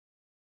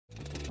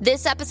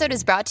This episode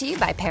is brought to you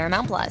by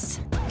Paramount Plus.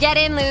 Get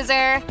in,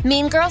 loser!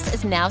 Mean Girls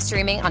is now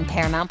streaming on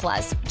Paramount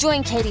Plus.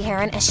 Join Katie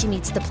Heron as she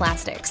meets the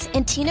plastics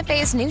in Tina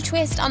Fey's new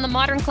twist on the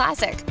modern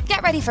classic.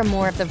 Get ready for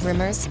more of the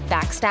rumors,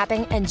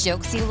 backstabbing, and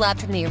jokes you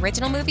loved from the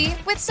original movie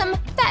with some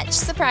fetch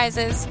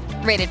surprises.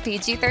 Rated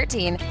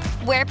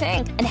PG-13. Wear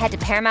pink and head to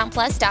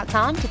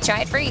ParamountPlus.com to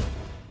try it free.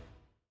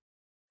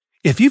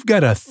 If you've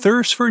got a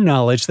thirst for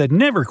knowledge that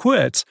never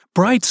quits,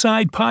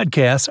 Brightside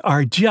Podcasts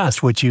are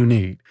just what you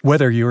need.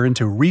 Whether you're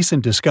into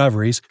recent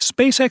discoveries,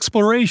 space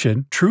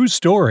exploration, true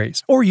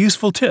stories, or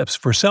useful tips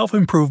for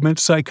self-improvement,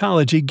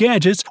 psychology,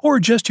 gadgets,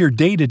 or just your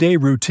day-to-day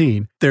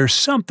routine, there's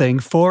something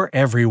for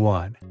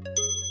everyone.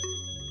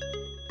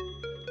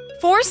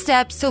 4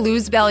 steps to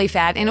lose belly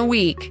fat in a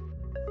week.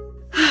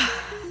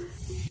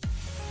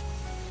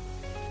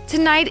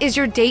 Tonight is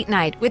your date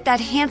night with that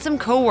handsome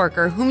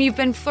coworker whom you've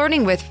been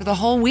flirting with for the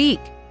whole week.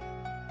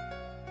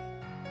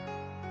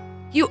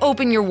 You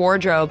open your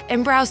wardrobe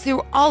and browse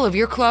through all of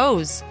your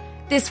clothes.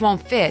 This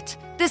won't fit.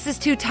 This is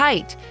too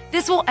tight.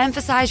 This will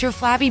emphasize your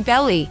flabby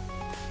belly.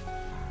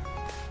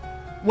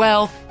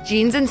 Well,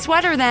 jeans and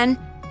sweater then.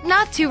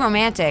 Not too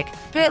romantic,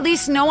 but at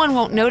least no one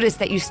won't notice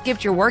that you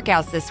skipped your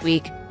workouts this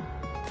week.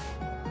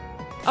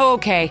 Oh,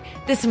 okay,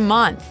 this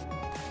month.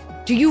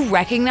 Do you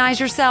recognize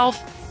yourself?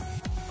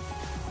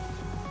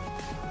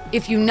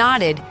 If you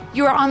nodded,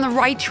 you are on the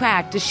right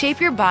track to shape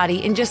your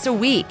body in just a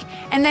week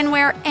and then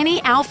wear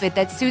any outfit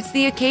that suits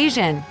the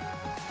occasion.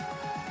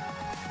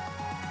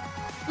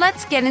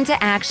 Let's get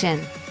into action.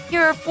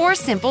 Here are 4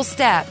 simple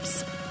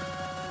steps.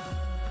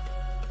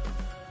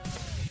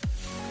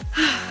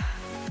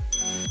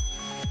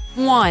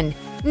 One,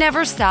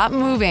 never stop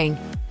moving.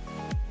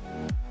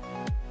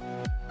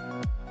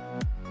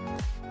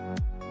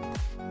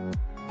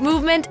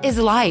 Movement is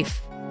life.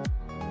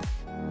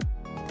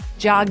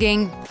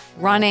 Jogging,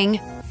 running,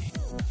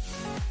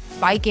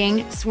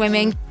 biking,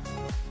 swimming.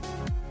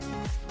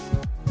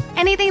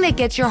 Anything that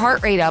gets your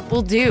heart rate up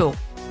will do.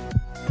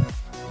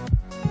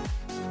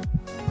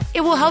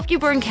 It will help you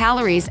burn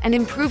calories and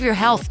improve your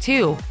health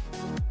too.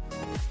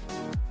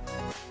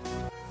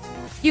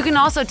 You can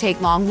also take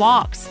long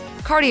walks.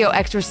 Cardio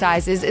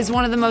exercises is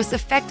one of the most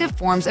effective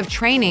forms of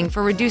training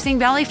for reducing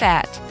belly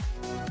fat.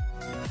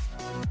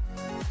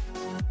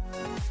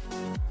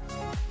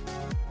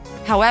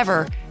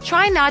 However,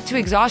 try not to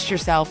exhaust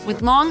yourself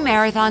with long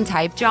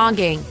marathon-type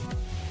jogging.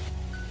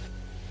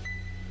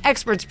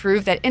 Experts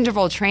prove that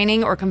interval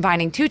training or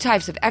combining 2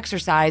 types of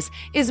exercise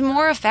is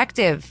more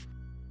effective.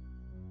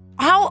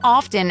 How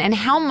often and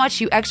how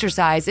much you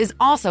exercise is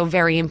also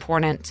very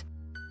important.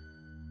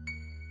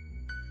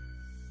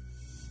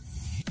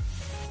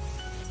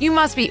 You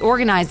must be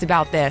organized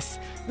about this.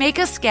 Make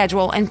a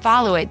schedule and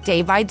follow it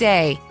day by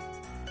day.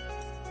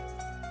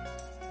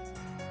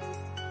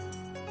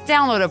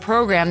 Download a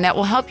program that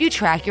will help you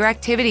track your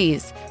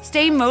activities,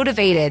 stay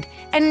motivated,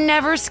 and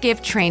never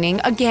skip training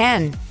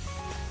again.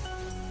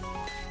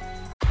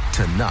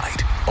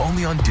 Tonight,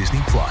 only on Disney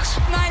Plus.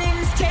 My name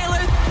is Taylor.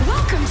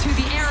 Welcome to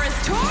the Eras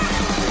Tour.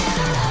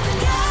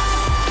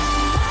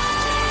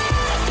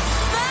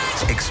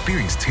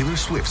 Experience Taylor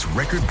Swift's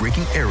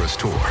record-breaking Eras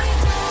Tour.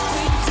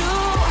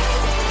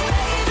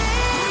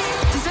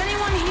 Does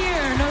anyone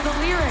here know the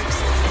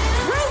lyrics?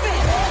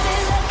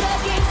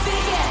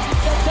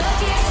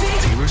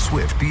 Taylor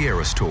Swift The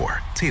Eras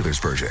Tour, Taylor's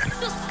version,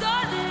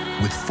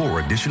 with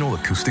 4 additional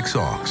acoustic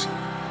songs.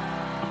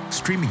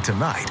 Streaming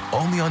tonight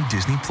only on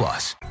Disney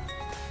Plus.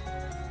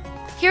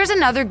 Here's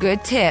another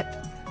good tip.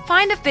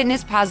 Find a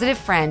fitness-positive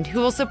friend who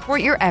will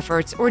support your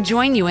efforts or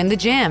join you in the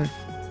gym.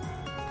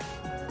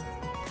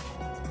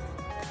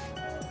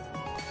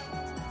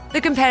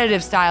 The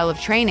competitive style of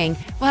training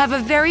will have a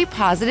very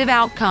positive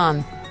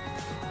outcome.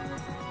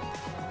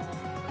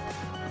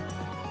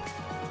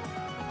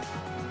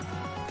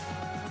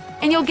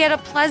 And you'll get a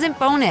pleasant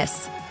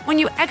bonus. When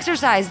you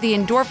exercise, the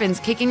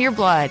endorphins kick in your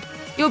blood.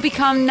 You'll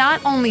become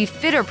not only a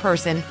fitter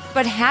person,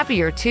 but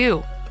happier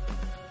too.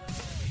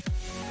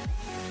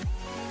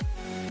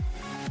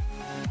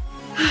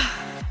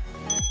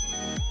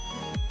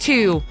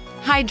 Two,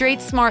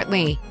 hydrate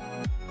smartly.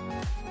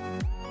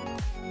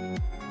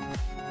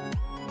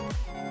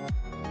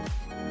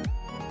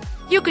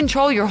 You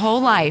control your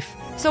whole life,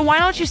 so why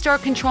don't you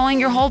start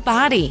controlling your whole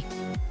body?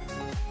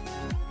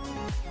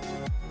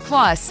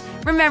 Plus,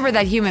 remember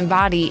that human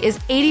body is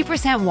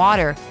 80%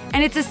 water,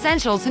 and it's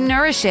essential to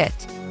nourish it.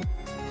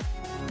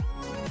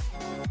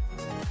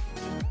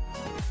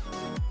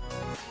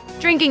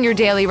 Drinking your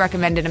daily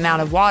recommended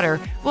amount of water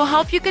will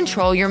help you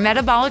control your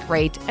metabolic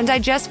rate and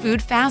digest food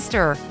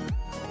faster.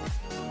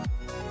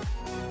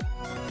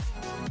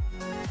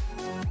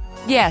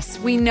 Yes,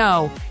 we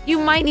know, you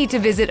might need to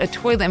visit a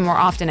toilet more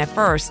often at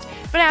first,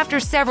 but after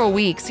several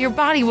weeks, your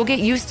body will get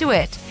used to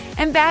it,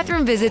 and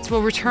bathroom visits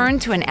will return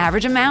to an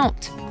average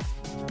amount.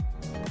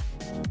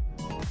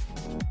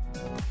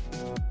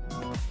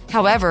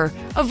 However,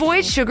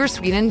 avoid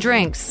sugar-sweetened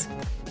drinks.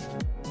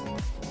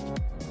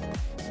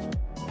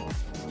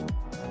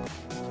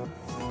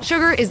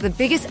 Sugar is the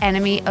biggest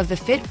enemy of the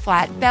fit,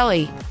 flat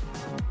belly.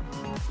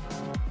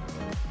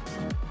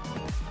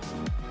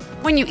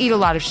 When you eat a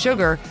lot of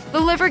sugar, the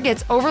liver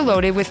gets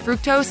overloaded with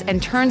fructose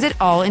and turns it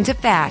all into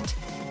fat.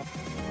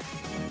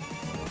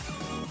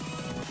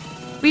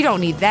 We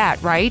don't need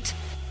that, right?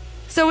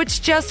 So it's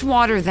just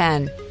water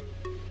then.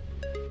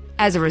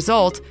 As a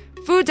result,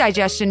 food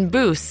digestion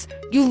boosts,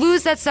 you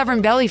lose that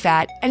stubborn belly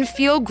fat, and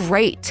feel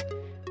great.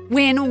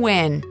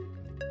 Win-win.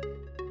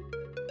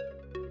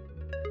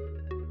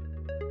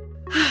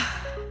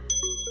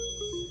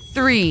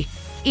 Three,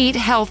 eat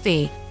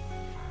healthy.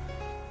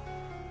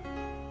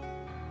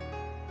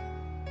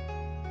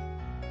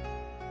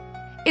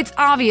 It's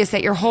obvious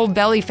that your whole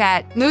belly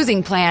fat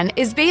losing plan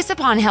is based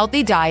upon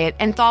healthy diet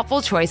and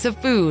thoughtful choice of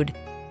food.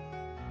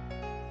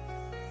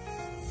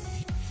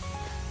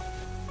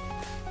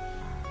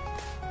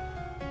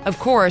 Of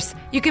course,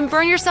 you can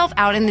burn yourself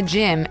out in the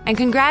gym and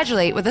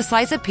congratulate with a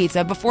slice of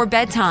pizza before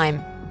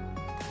bedtime.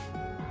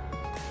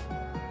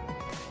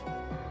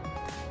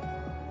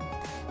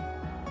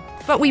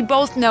 But we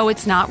both know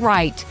it's not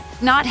right,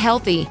 not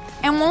healthy,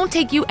 and won't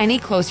take you any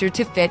closer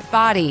to fit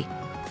body.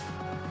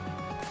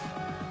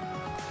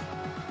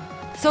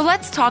 So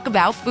let's talk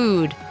about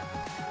food.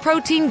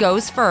 Protein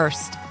goes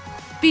first.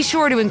 Be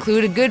sure to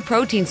include a good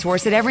protein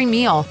source at every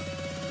meal,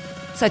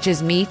 such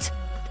as meat,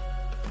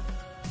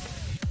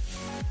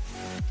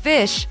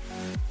 fish,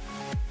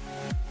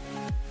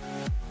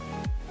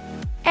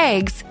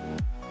 eggs,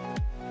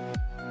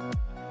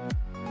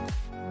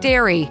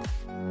 dairy.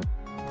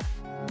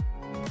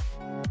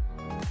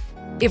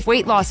 If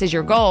weight loss is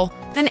your goal,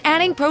 then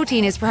adding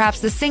protein is perhaps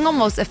the single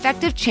most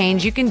effective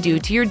change you can do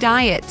to your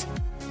diet.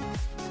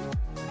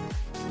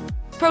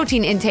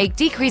 Protein intake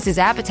decreases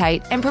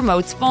appetite and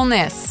promotes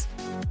fullness.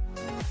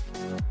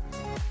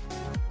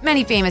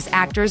 Many famous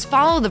actors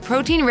follow the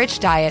protein-rich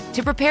diet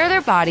to prepare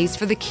their bodies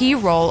for the key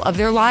role of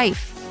their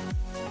life.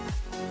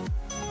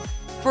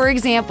 For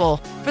example,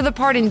 for the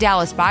part in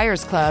Dallas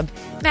Buyers Club,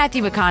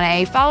 Matthew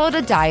McConaughey followed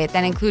a diet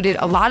that included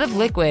a lot of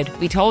liquid,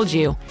 we told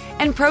you,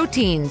 and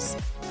proteins.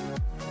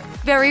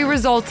 Very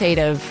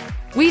resultative,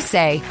 we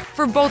say,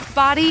 for both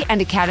body and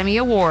Academy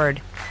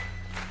Award.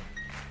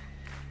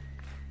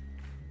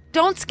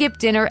 Don't skip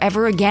dinner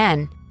ever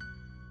again.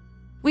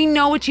 We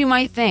know what you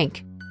might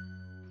think.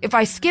 If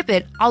I skip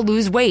it, I'll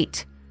lose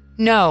weight.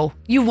 No,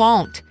 you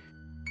won't.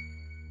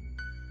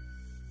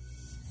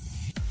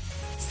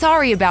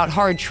 Sorry about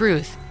hard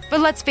truth, but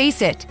let's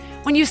face it,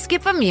 when you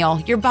skip a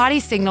meal, your body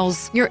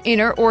signals your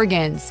inner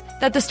organs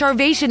that the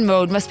starvation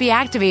mode must be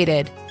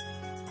activated.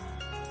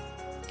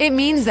 It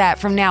means that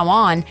from now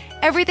on,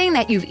 everything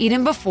that you've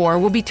eaten before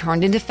will be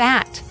turned into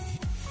fat.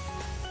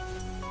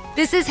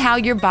 This is how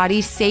your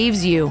body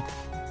saves you.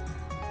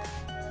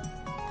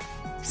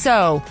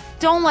 So,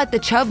 don't let the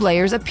chub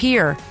layers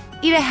appear.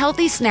 Eat a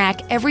healthy snack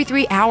every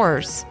 3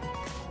 hours.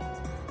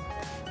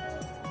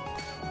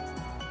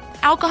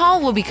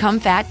 Alcohol will become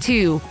fat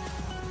too.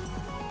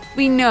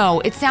 We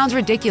know it sounds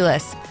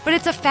ridiculous, but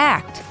it's a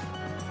fact.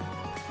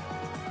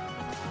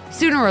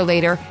 Sooner or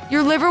later,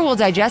 your liver will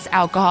digest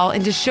alcohol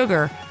into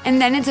sugar and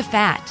then into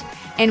fat.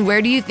 And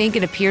where do you think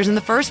it appears in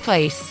the first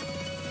place?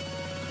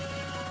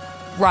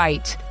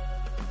 Right.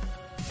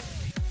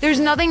 There's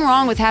nothing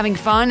wrong with having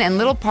fun, and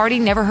little party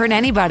never hurt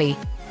anybody.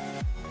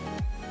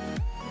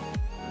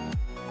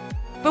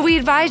 But we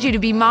advise you to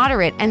be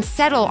moderate and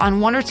settle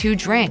on 1 or 2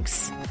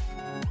 drinks.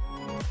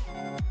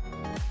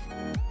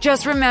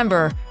 Just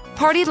remember,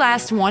 party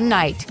lasts one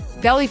night,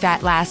 belly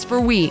fat lasts for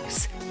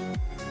weeks.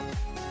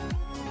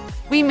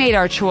 We made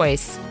our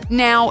choice.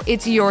 Now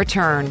it's your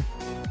turn.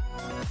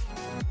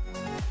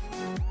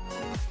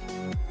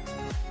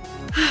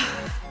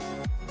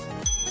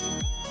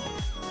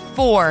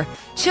 Four,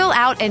 chill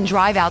out and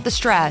drive out the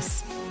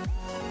stress.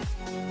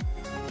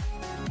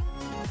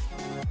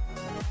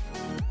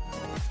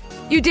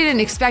 You didn't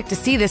expect to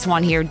see this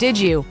one here, did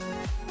you?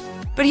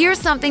 But here's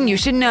something you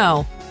should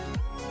know.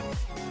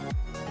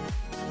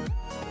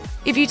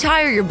 If you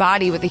tire your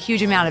body with a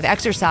huge amount of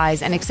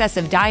exercise and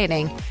excessive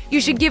dieting,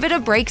 you should give it a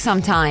break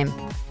sometime.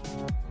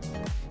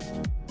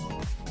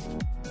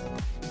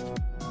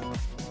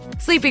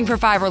 Sleeping for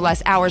 5 or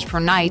less hours per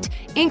night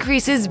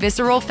increases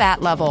visceral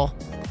fat level.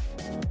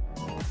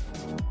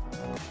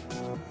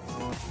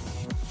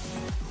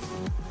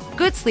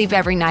 Good sleep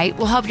every night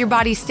will help your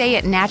body stay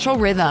at natural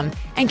rhythm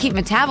and keep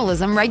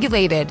metabolism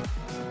regulated.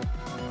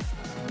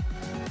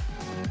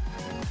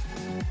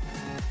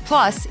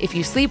 Plus, if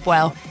you sleep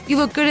well, you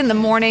look good in the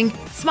morning,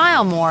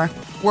 smile more,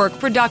 work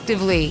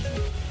productively.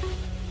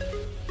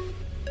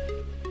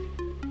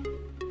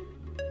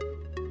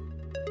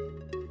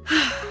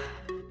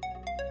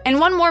 And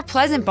one more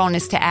pleasant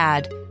bonus to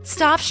add: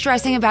 stop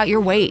stressing about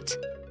your weight.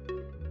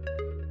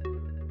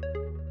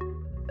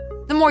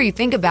 The more you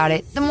think about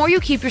it, the more you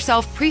keep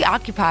yourself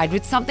preoccupied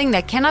with something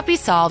that cannot be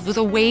solved with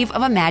a wave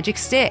of a magic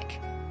stick.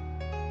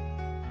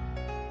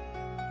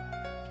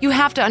 You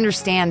have to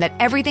understand that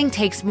everything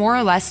takes more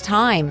or less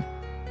time.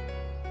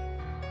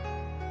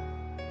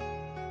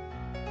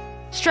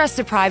 Stress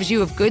deprives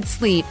you of good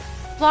sleep,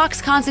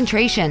 blocks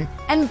concentration,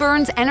 and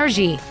burns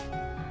energy.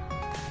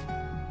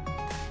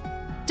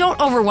 Don't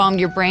overwhelm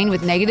your brain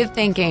with negative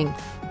thinking.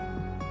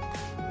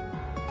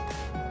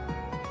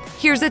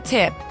 Here's a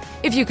tip.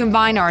 If you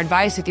combine our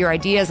advice with your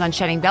ideas on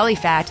shedding belly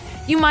fat,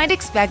 you might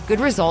expect good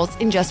results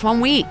in just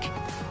 1 week.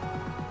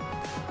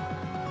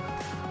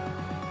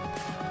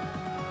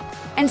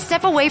 And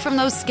step away from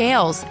those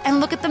scales and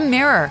look at the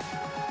mirror.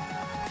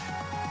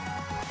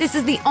 This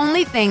is the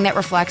only thing that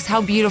reflects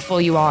how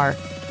beautiful you are.